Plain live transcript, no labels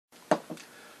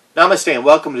Namaste and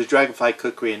welcome to Dragonfly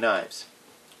Cookery and Knives.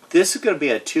 This is going to be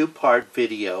a two-part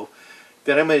video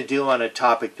that I'm going to do on a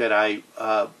topic that I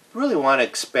really want to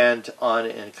expand on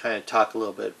and kind of talk a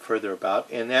little bit further about,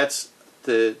 and that's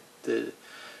the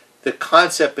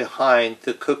concept behind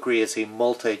the cookery as a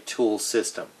multi-tool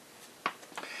system.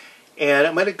 And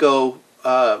I'm going to go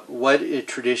what it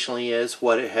traditionally is,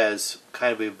 what it has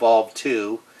kind of evolved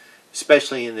to,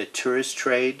 especially in the tourist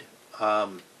trade,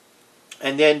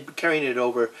 and then carrying it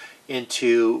over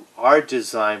into our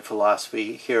design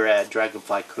philosophy here at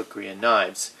Dragonfly Cookery and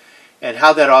Knives, and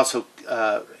how that also,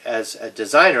 as a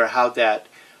designer, how that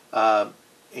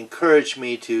encouraged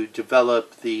me to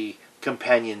develop the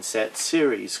Companion Set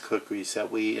Series cookeries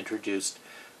that we introduced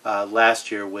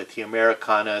last year with the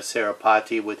Americana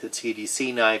Serapati with its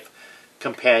EDC knife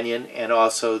companion, and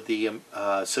also the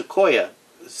Sequoia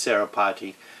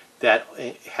Serapati that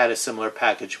had a similar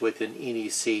package with an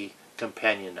EDC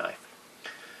companion knife.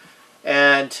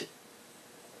 And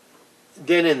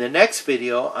then in the next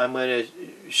video I'm going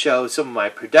to show some of my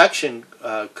production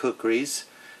cookeries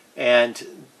and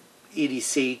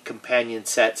EDC companion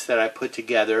sets that I put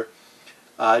together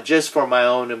just for my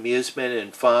own amusement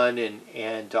and fun,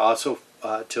 and also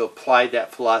to apply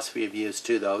that philosophy of use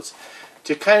to those,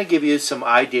 to kind of give you some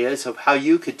ideas of how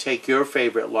you could take your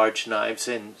favorite large knives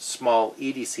and small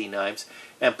EDC knives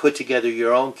and put together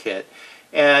your own kit,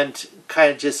 and kind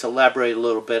of just elaborate a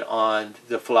little bit on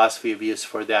the philosophy of use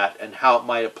for that and how it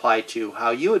might apply to how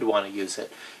you would want to use it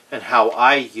and how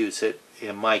I use it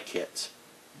in my kits.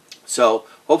 So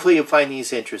hopefully you'll find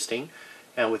these interesting,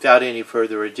 and without any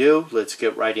further ado, let's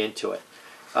get right into it.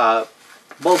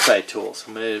 Multi-tools.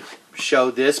 I'm going to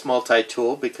show this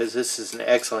multi-tool because this is an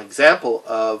excellent example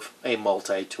of a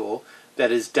multi-tool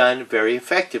that is done very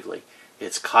effectively.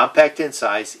 It's compact in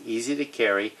size, easy to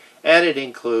carry, and it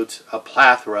includes a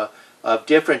plethora of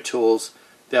different tools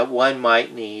that one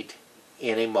might need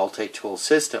in a multi-tool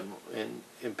system.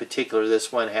 In particular,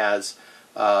 this one has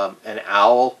an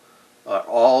awl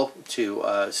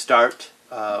to start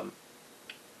a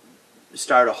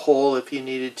hole if you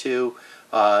needed to.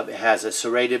 It has a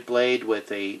serrated blade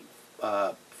with a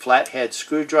flathead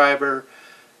screwdriver.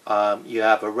 You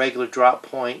have a regular drop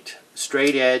point,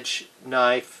 straight edge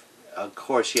knife. Of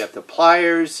course, you have the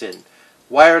pliers and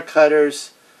wire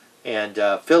cutters, and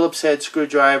Phillips head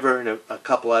screwdriver, and a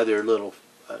couple other little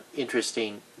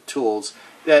interesting tools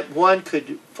that one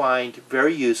could find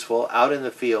very useful out in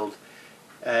the field,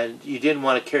 and you didn't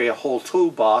want to carry a whole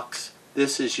toolbox.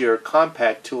 This is your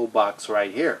compact toolbox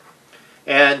right here.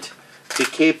 And to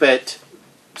keep it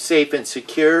safe and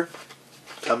secure,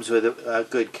 comes with a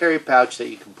good carry pouch that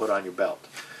you can put on your belt.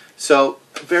 So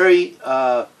very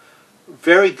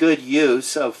good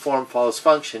use of form follows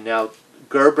function. Now,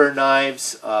 Gerber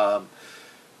knives,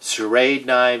 serrade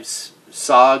knives,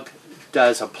 SOG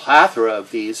does a plethora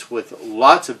of these with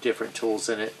lots of different tools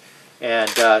in it, and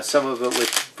some of it with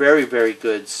very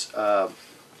good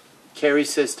carry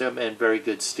system and very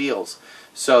good steels.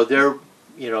 So they're,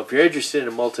 if you're interested in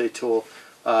a multi-tool,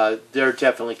 there are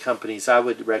definitely companies I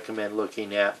would recommend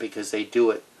looking at because they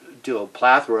do a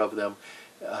plethora of them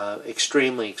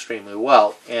extremely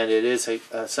well, and it is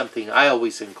something I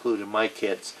always include in my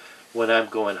kits. When I'm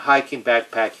going hiking,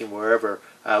 backpacking, wherever,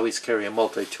 I always carry a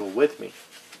multi-tool with me.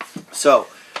 So,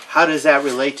 how does that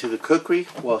relate to the cookery?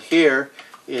 Well, here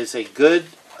is a good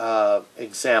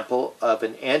example of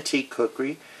an antique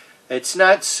cookery. It's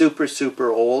not super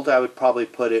old. I would probably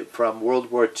put it from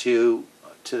World War II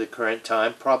to the current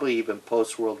time, probably even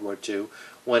post-World War II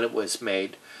when it was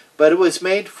made. But it was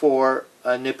made for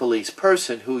a Nepalese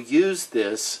person who used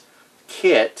this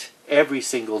kit every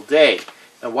single day.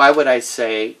 And why would I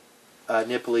say a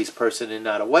Nepalese person and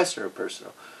not a Westerner person?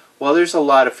 Well, there's a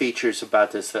lot of features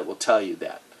about this that will tell you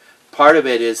that. Part of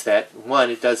it is that, one,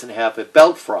 it doesn't have a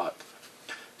belt frog.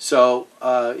 So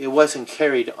it wasn't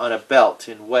carried on a belt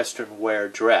in Western wear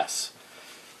dress.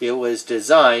 It was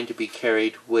designed to be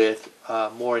carried with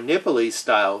more Nepalese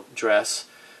style dress,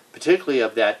 particularly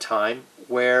of that time,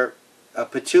 where a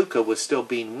patuka was still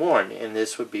being worn, and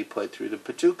this would be put through the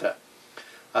patuka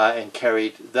and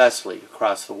carried thusly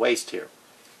across the waist here.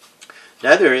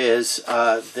 Another is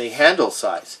the handle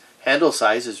size. Handle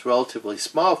size is relatively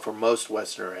small for most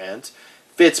Westerner hands.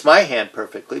 Fits my hand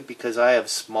perfectly because I have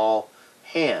small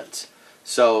hands.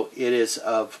 So it is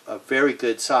of a very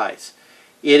good size.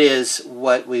 It is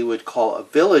what we would call a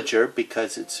villager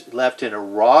because it's left in a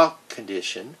raw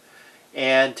condition,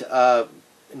 and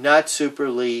not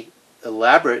superly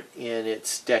elaborate in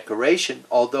its decoration,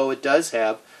 although it does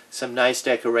have some nice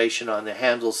decoration on the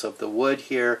handles of the wood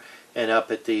here and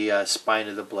up at the spine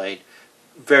of the blade.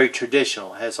 Very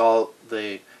traditional, has all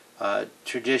the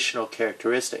traditional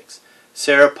characteristics.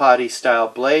 Saripati style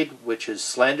blade, which is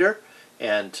slender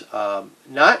and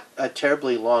not a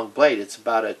terribly long blade. It's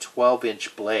about a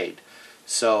 12-inch blade.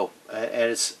 So,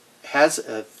 and it has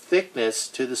a thickness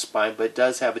to the spine, but it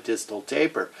does have a distal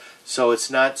taper. So it's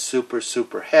not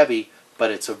super heavy,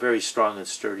 but it's a very strong and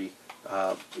sturdy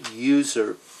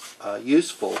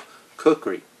useful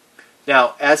kukri.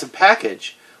 Now, as a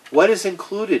package, what is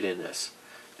included in this?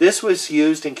 This was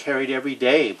used and carried every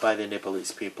day by the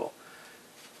Nepalese people.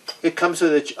 It comes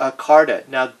with a karda.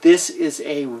 Now, this is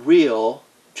a real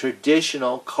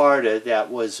traditional karda that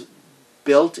was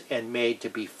built and made to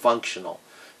be functional.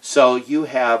 So you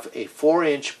have a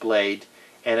 4-inch blade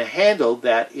and a handle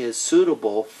that is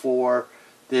suitable for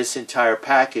this entire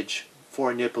package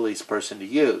for a Nepalese person to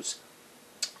use.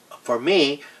 For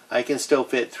me, I can still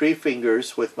fit 3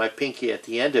 fingers with my pinky at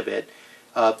the end of it,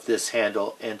 of this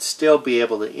handle, and still be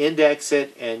able to index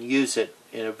it and use it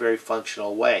in a very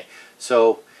functional way.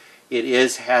 So it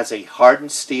has a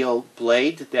hardened steel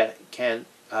blade that can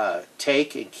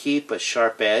take and keep a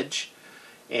sharp edge,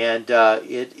 and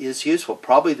it is useful.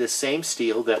 Probably the same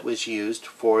steel that was used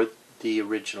for the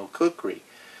original kukri.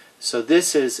 So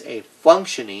this is a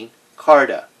functioning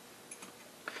karda.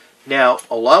 Now,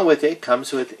 along with it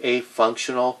comes with a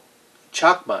functional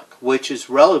chakmak, which is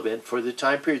relevant for the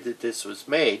time period that this was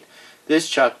made. This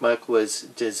chakmak was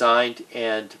designed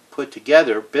and put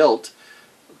together, built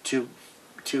to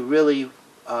really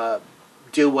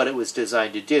do what it was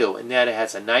designed to do, and that it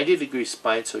has a 90-degree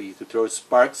spine so you could throw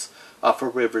sparks off a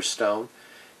river stone.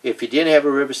 If you didn't have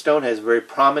a river stone, it has a very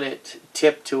prominent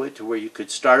tip to it to where you could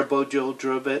start a bow drill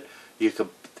with it. You could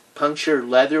puncture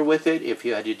leather with it if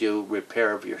you had to do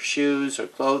repair of your shoes or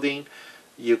clothing.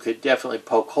 You could definitely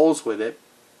poke holes with it.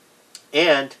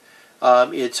 And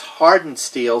it's hardened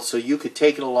steel, so you could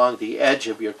take it along the edge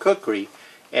of your kukri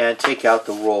and take out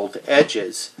the rolled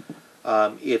edges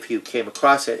if you came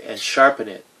across it, and sharpen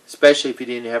it. Especially if you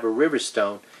didn't have a river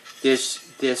stone,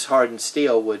 this hardened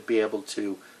steel would be able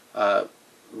to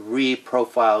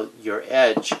re-profile your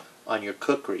edge on your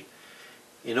kukri.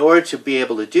 In order to be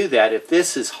able to do that, if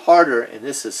this is harder and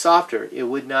this is softer, it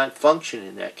would not function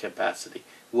in that capacity.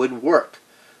 It wouldn't work.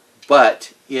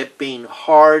 But it being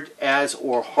hard as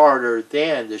or harder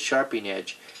than the sharpening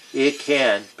edge, it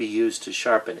can be used to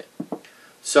sharpen it.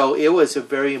 So it was a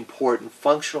very important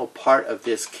functional part of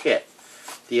this kit.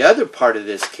 The other part of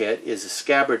this kit is the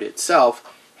scabbard itself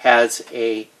has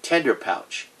a tender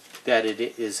pouch that it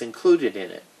is included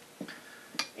in it.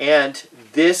 And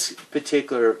this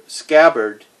particular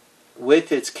scabbard,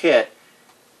 with its kit,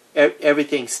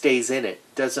 everything stays in it,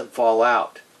 doesn't fall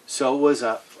out. So it was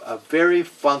a very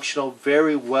functional,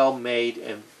 very well made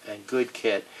and good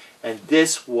kit. And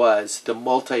this was the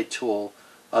multi-tool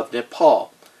of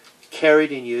Nepal,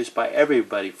 carried and used by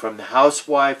everybody, from the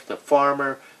housewife, the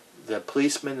farmer, the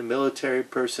policeman, the military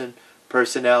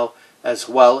personnel, as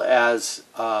well as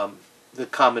the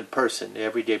common person, the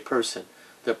everyday person.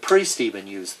 The priest even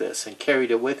used this and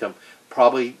carried it with him,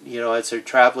 probably, as they're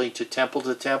traveling to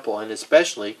temple, and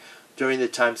especially during the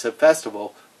times of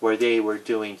festival where they were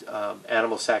doing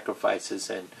animal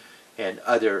sacrifices and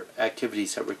other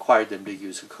activities that required them to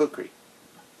use a kukri.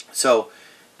 So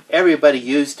everybody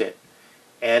used it,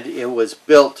 and it was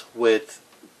built with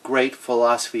great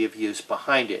philosophy of use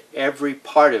behind it. Every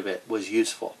part of it was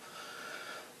useful.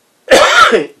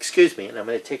 Excuse me, and I'm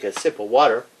going to take a sip of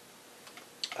water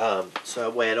so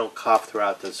that way I don't cough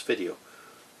throughout this video.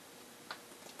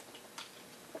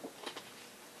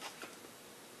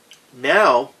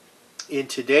 Now, in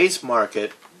today's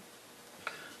market,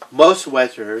 most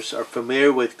Westerners are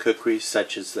familiar with kukris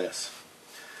such as this.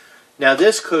 Now,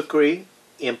 this kukri,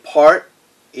 in part,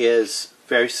 is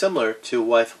very similar to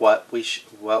what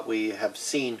we have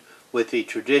seen with the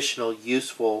traditional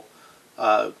useful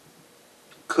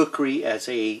kukri as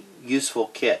a useful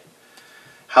kit.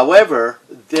 However,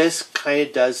 this kind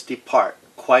of does depart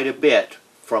quite a bit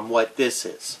from what this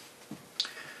is.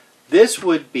 This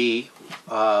would be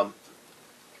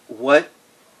what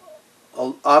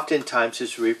oftentimes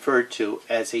is referred to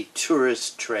as a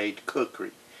tourist trade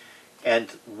kukri.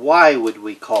 And why would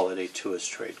we call it a tourist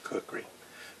trade kukri?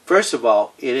 First of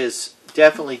all, it is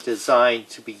definitely designed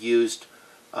to be used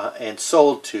and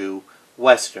sold to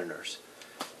Westerners.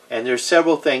 And there are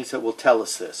several things that will tell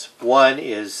us this. One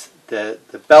is the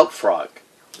belt frog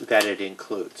that it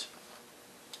includes.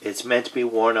 It's meant to be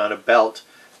worn on a belt,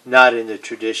 not in the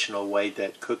traditional way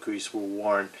that kukris were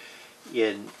worn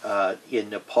in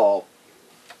Nepal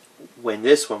when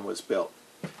this one was built.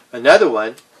 Another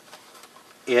one,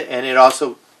 and it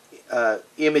also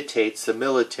imitates the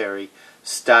military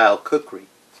style kukri.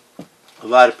 A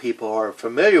lot of people are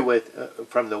familiar with,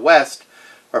 from the West,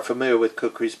 are familiar with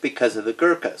Khukuris because of the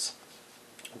Gurkhas.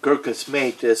 Gurkhas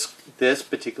made this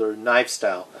particular knife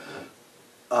style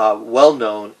well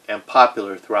known and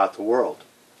popular throughout the world.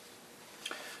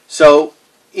 So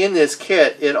in this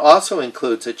kit, it also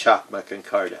includes a chakmak and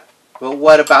karda. But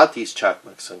what about these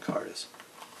chakmaks and kardas?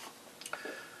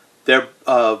 They're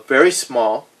very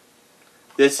small.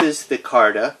 This is the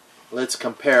karda. Let's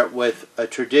compare it with a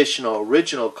traditional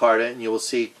original karda, and you will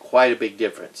see quite a big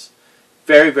difference.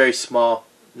 Very, very small,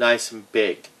 nice and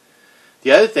big.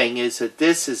 The other thing is that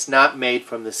this is not made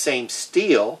from the same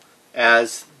steel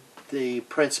as the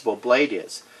principal blade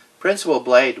is. Principal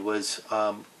blade was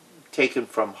taken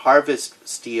from harvest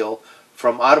steel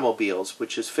from automobiles,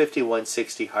 which is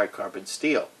 5160 hard carbon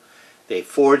steel. They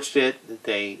forged it,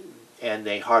 and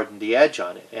they hardened the edge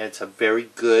on it, and it's a very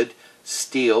good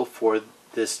steel for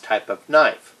this type of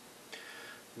knife.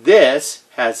 This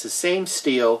has the same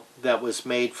steel that was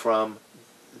made from,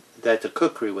 that the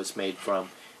Khukuri was made from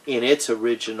in its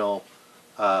original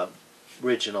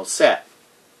set.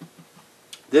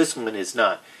 This one is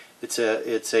not. It's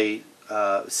a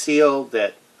seal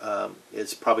that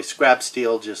is probably scrap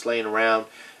steel just laying around.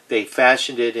 They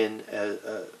fashioned it in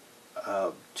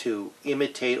to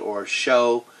imitate or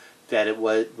show that it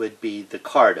would be the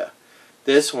karda.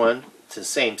 This one, it's the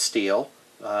same steel,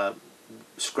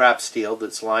 scrap steel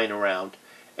that's lying around,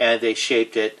 and they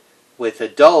shaped it with a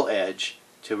dull edge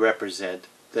to represent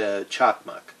the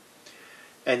chakmak.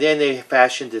 And then they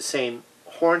fashioned the same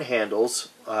horn handles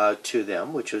to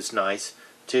them, which was nice,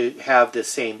 to have the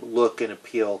same look and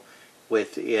appeal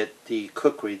with it, the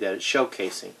Khukuri that it's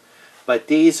showcasing. But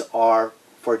these are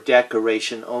for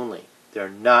decoration only. They're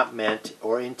not meant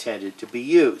or intended to be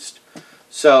used.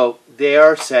 So they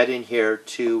are set in here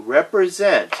to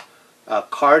represent a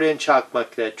karda and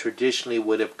chakmak that traditionally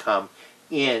would have come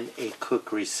in a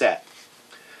Khukuri set.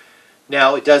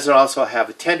 Now it does also have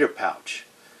a tender pouch.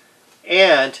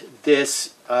 And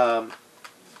this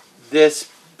this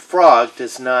frog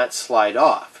does not slide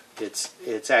off.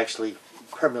 It's actually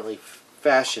permanently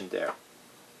fashioned there.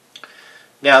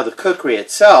 Now the Khukuri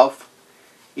itself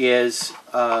is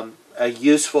a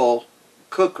useful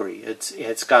Khukuri.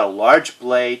 It's got a large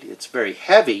blade. It's very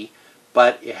heavy,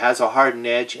 but it has a hardened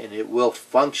edge, and it will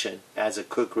function as a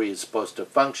Khukuri is supposed to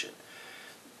function.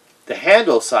 The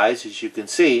handle size, as you can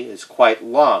see, is quite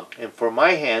long, and for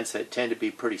my hands that tend to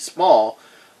be pretty small,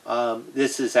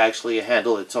 this is actually a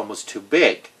handle that's almost too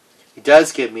big. It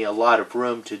does give me a lot of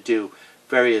room to do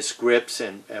various grips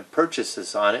and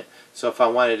purchases on it, so if I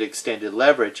wanted extended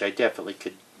leverage, I definitely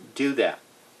could do that.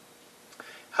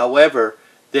 However,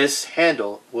 this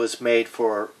handle was made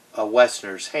for a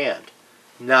Westerner's hand,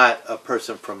 not a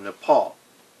person from Nepal.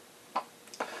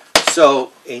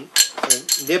 So a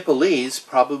Nepalese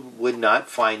probably would not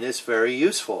find this very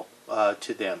useful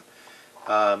to them.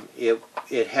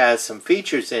 It has some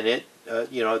features in it.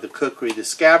 You know, the Khukuri, the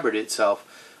scabbard itself,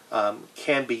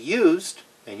 can be used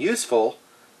and useful,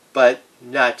 but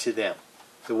not to them.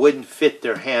 It wouldn't fit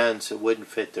their hands, it wouldn't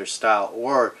fit their style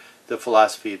or the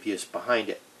philosophy of use behind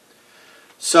it.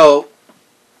 So,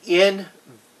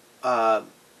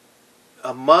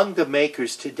 among the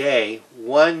makers today,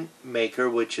 one maker,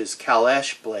 which is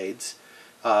Kalesh Blades,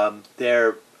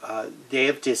 they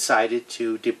have decided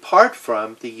to depart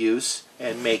from the use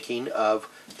and making of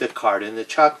the karda and the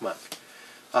chakmak.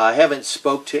 I haven't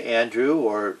spoke to Andrew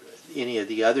or any of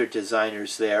the other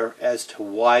designers there as to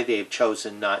why they've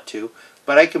chosen not to,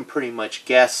 but I can pretty much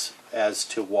guess as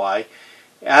to why.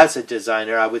 As a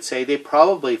designer, I would say they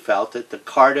probably felt that the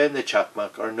karda and the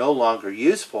chakmak are no longer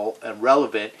useful and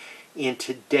relevant in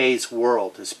today's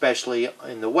world, especially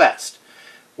in the West.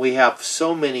 We have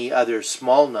so many other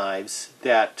small knives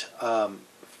that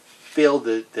fill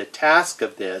the task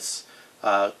of this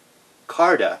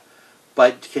karda,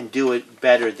 but can do it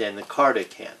better than the karda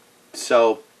can.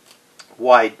 So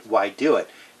why do it?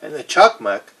 And the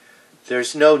chakmak,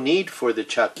 there's no need for the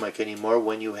chakmak anymore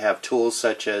when you have tools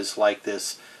such as like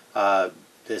this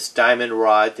this diamond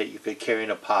rod that you could carry in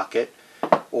a pocket,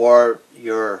 or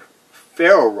your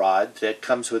ferro rod that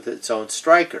comes with its own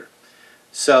striker.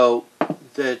 So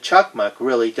the chakmak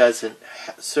really doesn't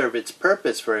serve its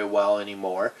purpose very well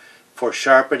anymore for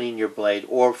sharpening your blade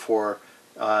or for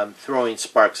throwing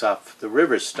sparks off the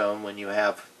river stone when you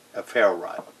have a ferro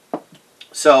rod.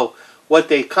 So what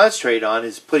they concentrate on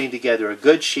is putting together a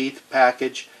good sheath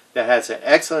package that has an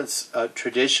excellent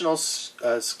traditional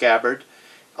scabbard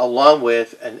along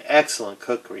with an excellent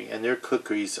Khukuri, and their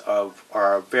Khukuris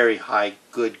are very high,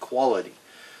 good quality.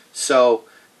 So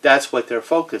that's what their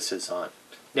focus is on.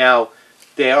 Now,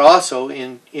 They are also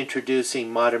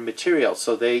introducing modern materials.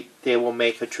 So they will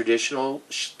make a traditional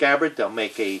scabbard. They'll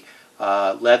make a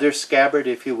leather scabbard,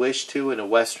 if you wish to, in a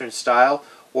Western style.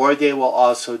 Or they will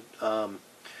also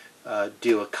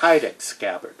do a Kydex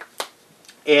scabbard.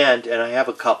 And I have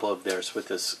a couple of theirs with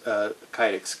this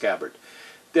Kydex scabbard.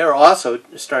 They're also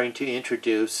starting to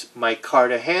introduce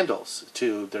micarta handles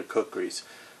to their kukris,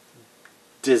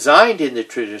 designed in the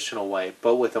traditional way,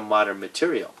 but with a modern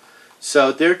material.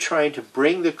 So they're trying to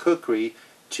bring the kukri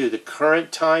to the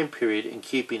current time period and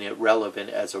keeping it relevant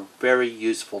as a very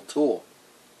useful tool.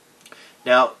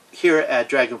 Now, here at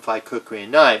Dragonfly Kukri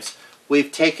and Knives,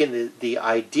 we've taken the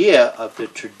idea of the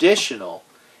traditional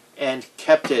and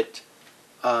kept it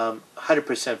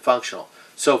 100% functional.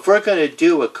 So if we're going to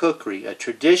do a kukri, a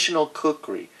traditional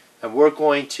kukri, and we're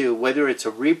going to, whether it's a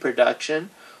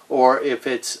reproduction or if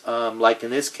it's, like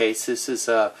in this case, this is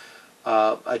a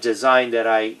design that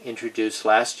I introduced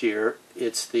last year.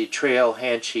 It's the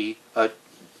Trailblazer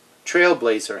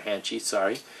Hanshi,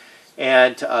 sorry.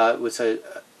 And it was a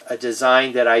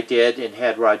design that I did and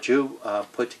had Raju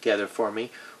put together for me,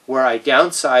 where I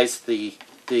downsized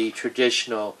the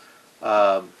traditional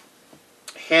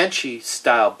Hanshi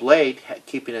style blade,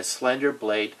 keeping a slender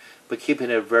blade, but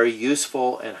keeping it a very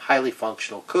useful and highly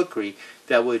functional kukri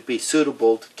that would be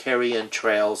suitable to carry in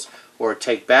trails or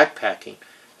take backpacking,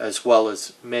 as well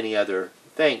as many other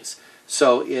things.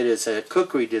 So it is a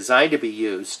kukri designed to be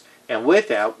used, and with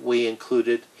that we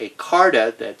included a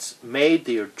carta that's made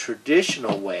the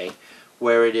traditional way,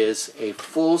 where it is a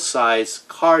full-size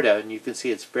carta, and you can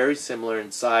see it's very similar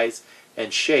in size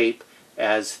and shape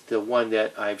as the one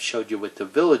that I've showed you with the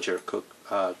Villager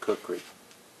kukri.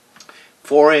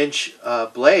 4-inch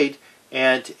blade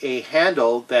and a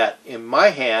handle that in my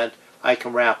hand I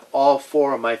can wrap all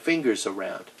 4 of my fingers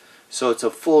around. So it's a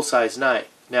full-size knife.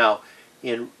 Now,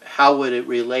 how would it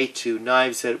relate to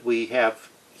knives that we have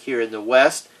here in the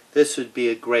West? This would be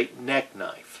a great neck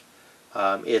knife.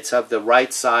 It's of the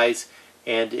right size,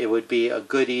 and it would be a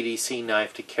good EDC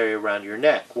knife to carry around your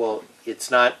neck. Well, it's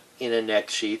not in a neck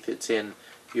sheath, it's in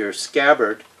your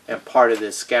scabbard and part of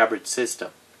this scabbard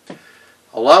system.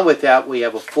 Along with that, we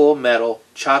have a full metal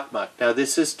chakmak. Now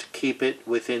this is to keep it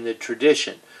within the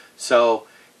tradition. So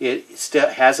it still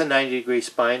has a 90-degree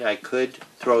spine. I could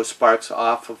throw sparks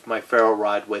off of my ferro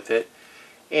rod with it.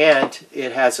 And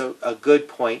it has a good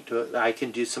point. I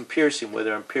can do some piercing,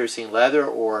 whether I'm piercing leather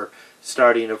or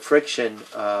starting a friction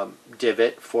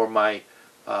divot for my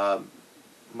bow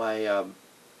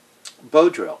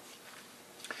drill.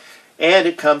 And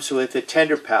it comes with a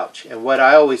tender pouch. And what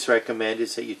I always recommend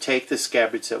is that you take the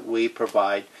scabbards that we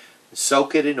provide,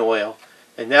 soak it in oil,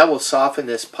 and that will soften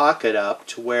this pocket up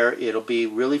to where it'll be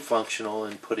really functional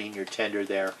in putting your tender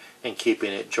there and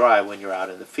keeping it dry when you're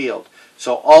out in the field.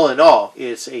 So all in all,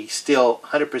 it's a still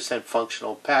 100%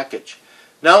 functional package.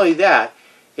 Not only that,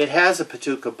 it has the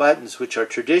Patuka buttons, which are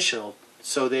traditional,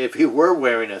 so that if you were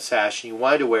wearing a sash and you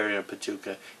wanted to wear it in a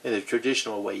Patuka in the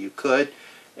traditional way, you could.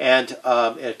 And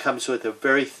it comes with a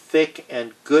very thick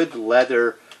and good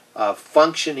leather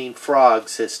functioning frog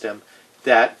system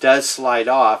that does slide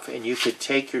off, and you could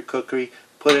take your kukri,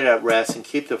 put it at rest, and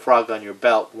keep the frog on your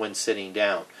belt when sitting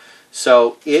down.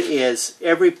 So it is,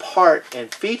 every part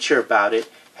and feature about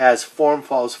it has form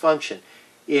follows function.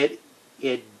 It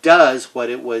does what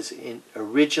it was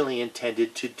originally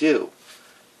intended to do.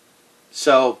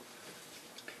 So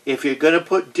if you're going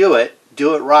to do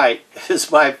it right,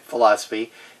 is my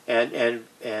philosophy and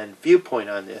viewpoint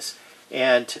on this.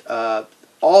 And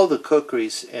all the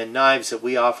kukris and knives that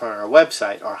we offer on our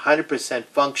website are 100%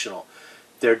 functional.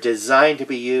 They're designed to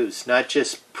be used, not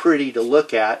just pretty to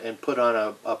look at and put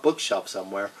on a bookshelf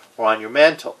somewhere or on your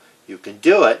mantle. You can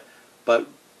do it, but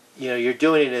you're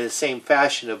doing it in the same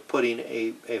fashion of putting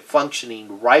a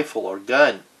functioning rifle or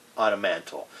gun on a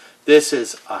mantle. This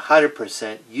is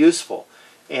 100% useful.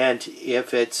 And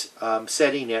if it's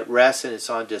setting at rest and it's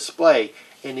on display,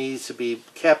 it needs to be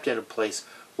kept in a place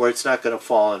where it's not going to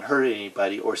fall and hurt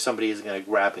anybody, or somebody isn't going to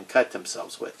grab and cut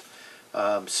themselves with.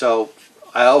 So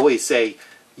I always say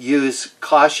use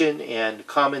caution and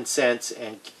common sense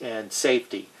and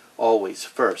safety always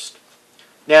first.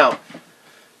 Now,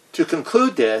 to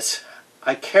conclude this,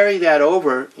 I carry that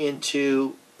over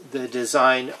into the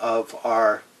design of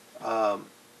our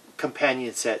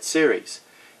Companion Set series.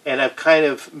 And I've kind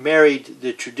of married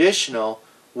the traditional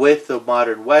with the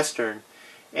modern Western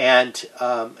and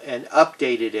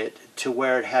updated it to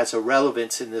where it has a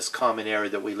relevance in this common era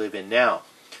that we live in now.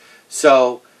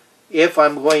 So if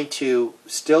I'm going to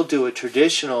still do a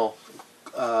traditional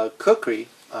kukri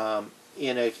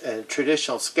in a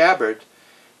traditional scabbard,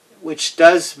 which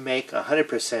does make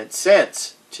 100%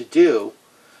 sense to do,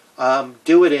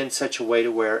 do it in such a way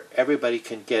to where everybody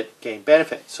can gain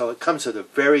benefit. So it comes with a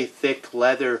very thick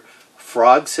leather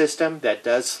frog system that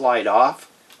does slide off,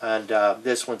 and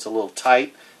this one's a little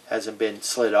tight, hasn't been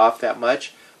slid off that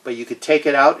much, but you could take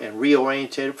it out and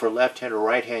reorient it for left hand or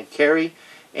right hand carry,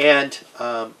 and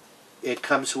it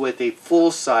comes with a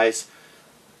full-size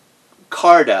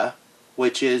carda,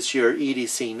 which is your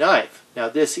EDC knife. Now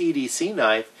this EDC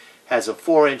knife has a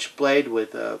 4-inch blade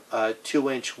with a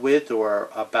 2-inch width, or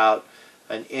about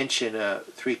 1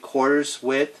 3/4 inch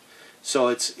width. So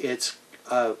it's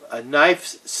a knife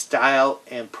style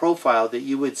and profile that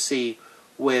you would see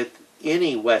with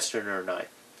any Westerner knife,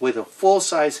 with a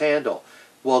full-size handle.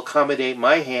 Will accommodate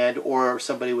my hand or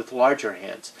somebody with larger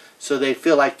hands, so they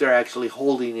feel like they're actually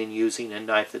holding and using a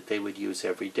knife that they would use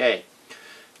every day.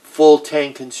 Full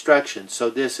tang construction,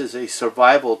 so this is a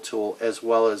survival tool as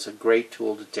well as a great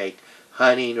tool to take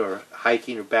hunting or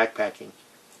hiking or backpacking.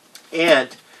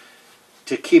 And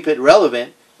to keep it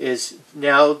relevant is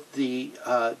now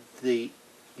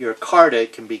your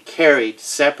carda can be carried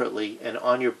separately and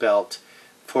on your belt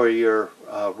for your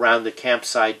round the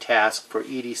campsite task for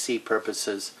EDC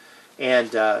purposes,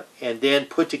 and then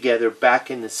put together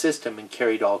back in the system and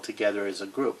carried all together as a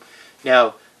group.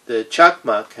 Now the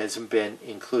chakmak hasn't been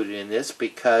included in this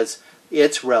because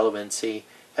its relevancy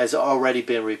has already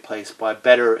been replaced by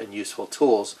better and useful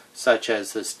tools such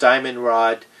as this diamond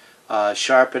rod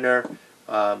sharpener.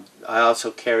 I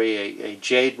also carry a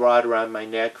jade rod around my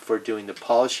neck for doing the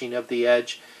polishing of the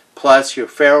edge, plus your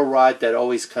ferro rod that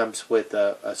always comes with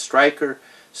a striker.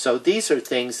 So these are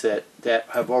things that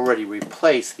have already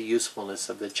replaced the usefulness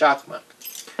of the chakmak,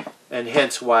 and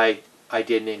hence why I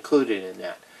didn't include it in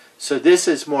that. So this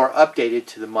is more updated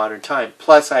to the modern time.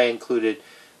 Plus I included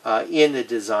in the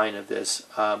design of this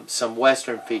some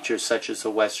Western features such as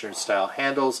the Western style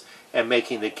handles, and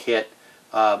making the kit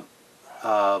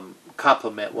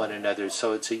complement one another,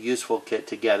 so it's a useful kit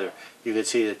together. You can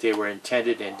see that they were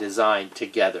intended and designed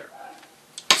together.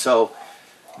 So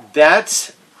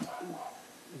that's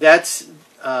the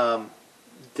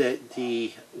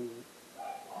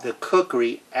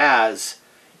Khukuri as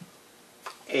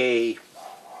a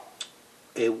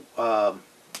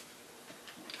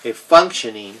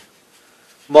functioning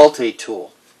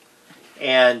multi-tool,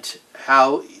 and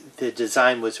how the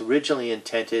design was originally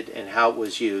intended and how it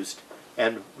was used,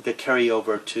 and the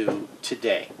carryover to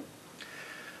today.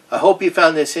 I hope you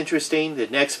found this interesting. The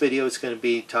next video is going to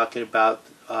be talking about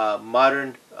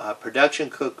modern production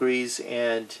Khukuris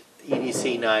and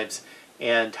EDC knives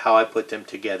and how I put them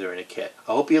together in a kit.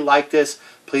 I hope you like this.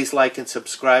 Please like and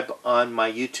subscribe on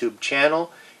my YouTube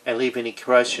channel and leave any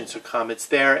questions or comments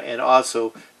there, and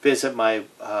also visit my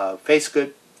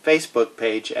Facebook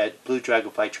page at Blue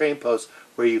Dragonfly Trading Post,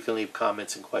 where you can leave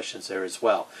comments and questions there as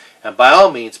well. And by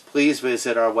all means, please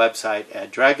visit our website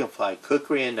at Dragonfly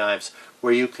Khukuri and Knives,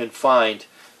 where you can find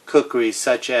kukris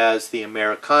such as the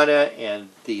Americana and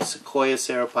the Sequoia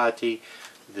Sarapati,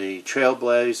 the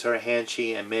Trailblazer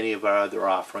Hanshi, and many of our other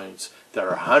offerings that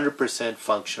are 100%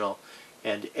 functional,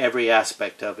 and every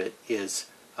aspect of it is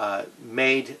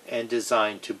made and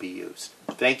designed to be used.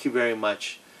 Thank you very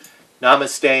much.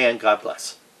 Namaste and God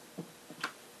bless.